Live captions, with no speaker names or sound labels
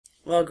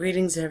Well,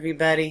 greetings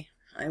everybody.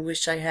 I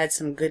wish I had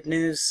some good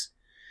news.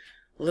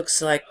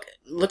 Looks like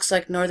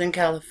Northern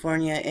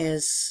California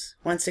is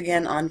once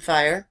again on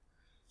fire,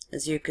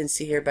 as you can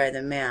see here by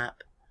the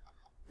map.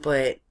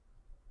 But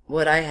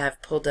what I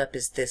have pulled up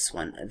is this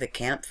one, the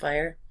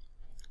campfire,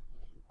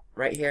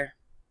 right here.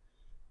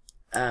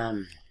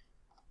 Let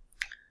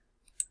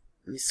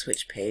me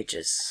switch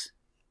pages.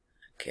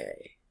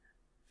 Okay.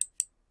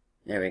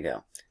 There we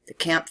go. The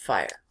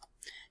campfire.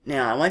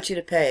 Now I want you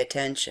to pay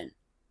attention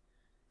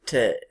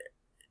to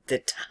the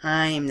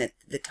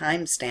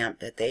timestamp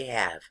that they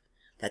have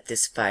that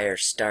this fire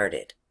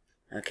started.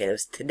 Okay, it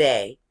was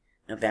today,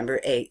 November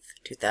 8th,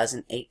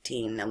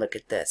 2018. Now look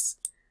at this.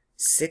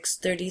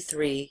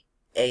 6:33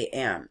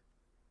 a.m.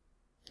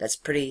 That's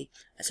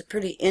a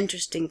pretty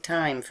interesting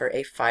time for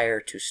a fire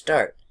to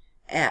start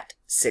at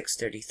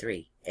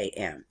 6:33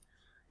 a.m.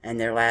 And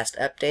their last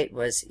update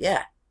was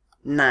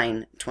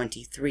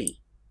 9:23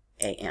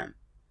 a.m.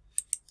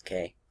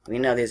 Okay, we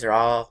know these are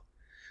all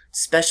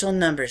special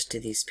numbers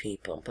to these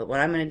people, but what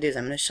I'm going to do is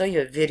I'm going to show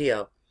you a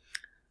video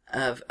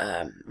of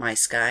my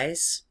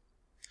skies,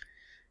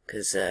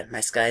 because my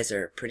skies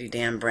are pretty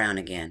damn brown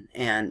again.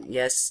 And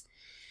yes,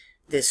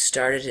 this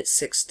started at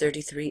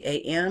 6:33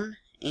 a.m.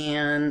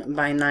 and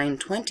by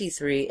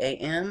 9:23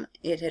 a.m.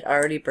 it had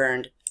already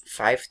burned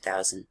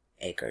 5,000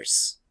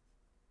 acres.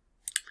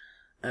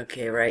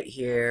 Okay, right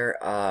here,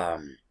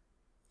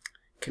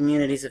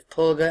 communities of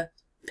Pulga,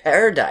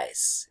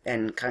 Paradise,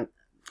 and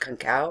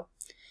Concau.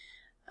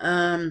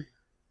 So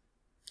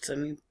let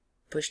me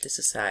push this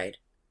aside.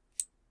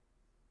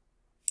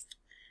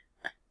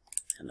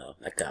 Hello,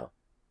 let go.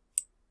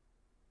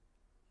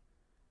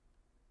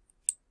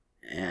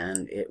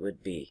 And it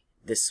would be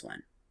this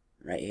one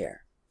right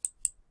here.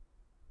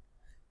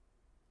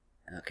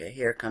 Okay,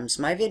 here comes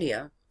my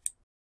video.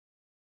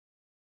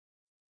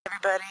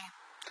 Everybody,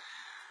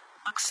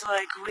 looks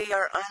like we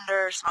are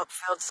under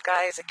smoke-filled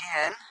skies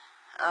again.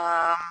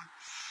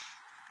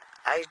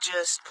 I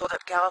just pulled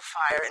up Calif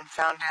and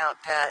found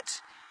out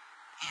that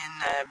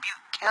in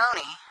Butte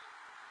County,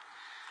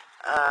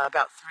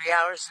 about 3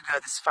 hours ago,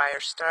 this fire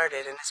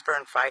started and it's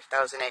burned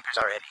 5,000 acres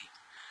already.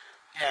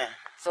 Yeah,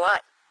 it's a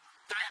lot.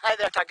 Hi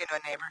there, talking to a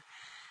neighbor.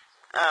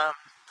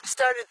 It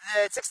started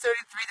at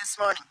 6:33 this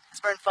morning. It's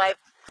burned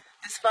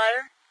this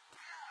fire.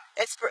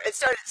 It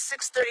started at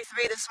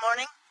 6:33 this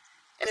morning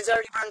and it's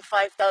already burned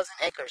 5,000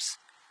 acres.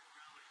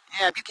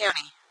 Yeah, Butte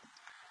County.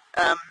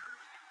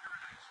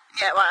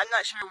 Yeah, well, I'm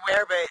not sure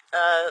where, but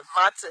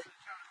lots of...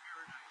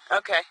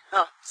 Okay.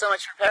 Oh, so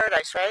much for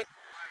paradise, right?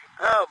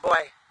 Oh,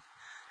 boy.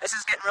 This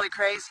is getting really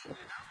crazy.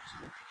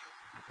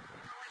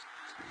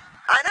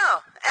 I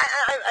know.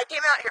 I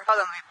came out here.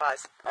 Hold on, let me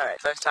pause. Alright,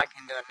 so I was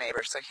talking to a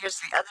neighbor. So here's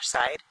the other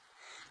side.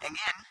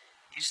 Again,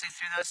 usually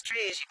through those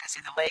trees, you can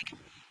see the lake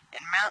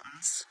and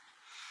mountains.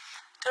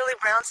 Totally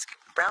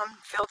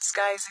brown-filled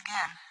skies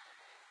again.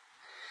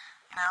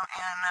 You know,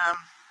 and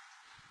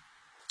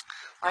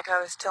like I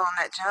was telling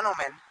that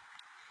gentleman,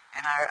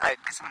 and I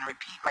guess I'm going to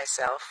repeat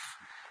myself,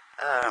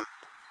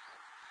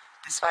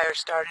 this fire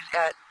started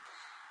at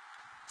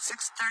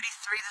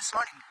 6:33 this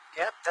morning.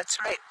 Yep, that's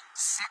right,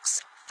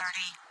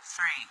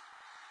 6:33.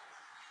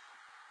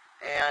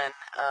 And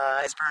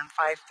it's burned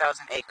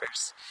 5,000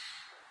 acres.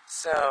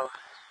 So,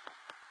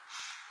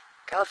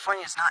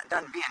 California's not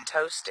done being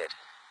toasted.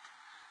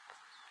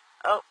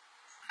 Oh,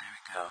 there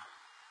we go.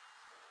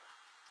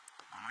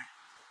 One more.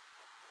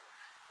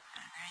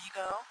 And there you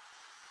go.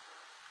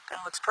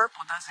 Kind of looks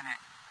purple, doesn't it?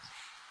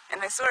 And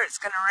I swear it's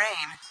going to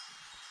rain.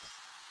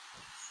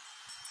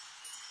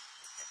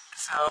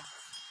 So,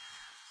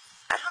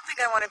 I don't think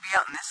I want to be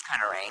out in this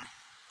kind of rain.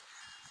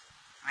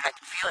 I mean, I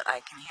can feel it, I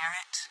can hear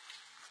it.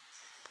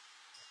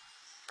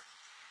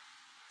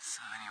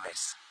 So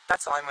anyways,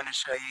 that's all I'm going to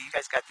show you. You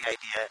guys got the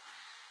idea.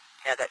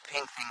 Yeah, that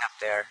pink thing up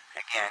there.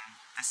 Again,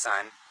 the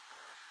sun.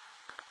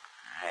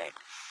 Alright.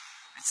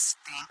 It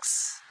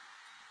stinks.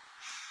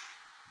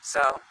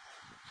 So,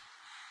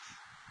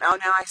 now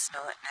I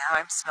smell it. Now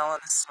I'm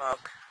smelling the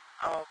smoke.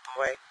 Oh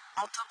boy.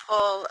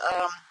 Multiple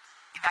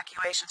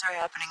evacuations are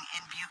happening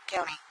in Butte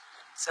County.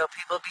 So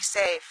people be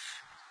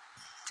safe.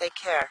 Take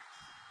care.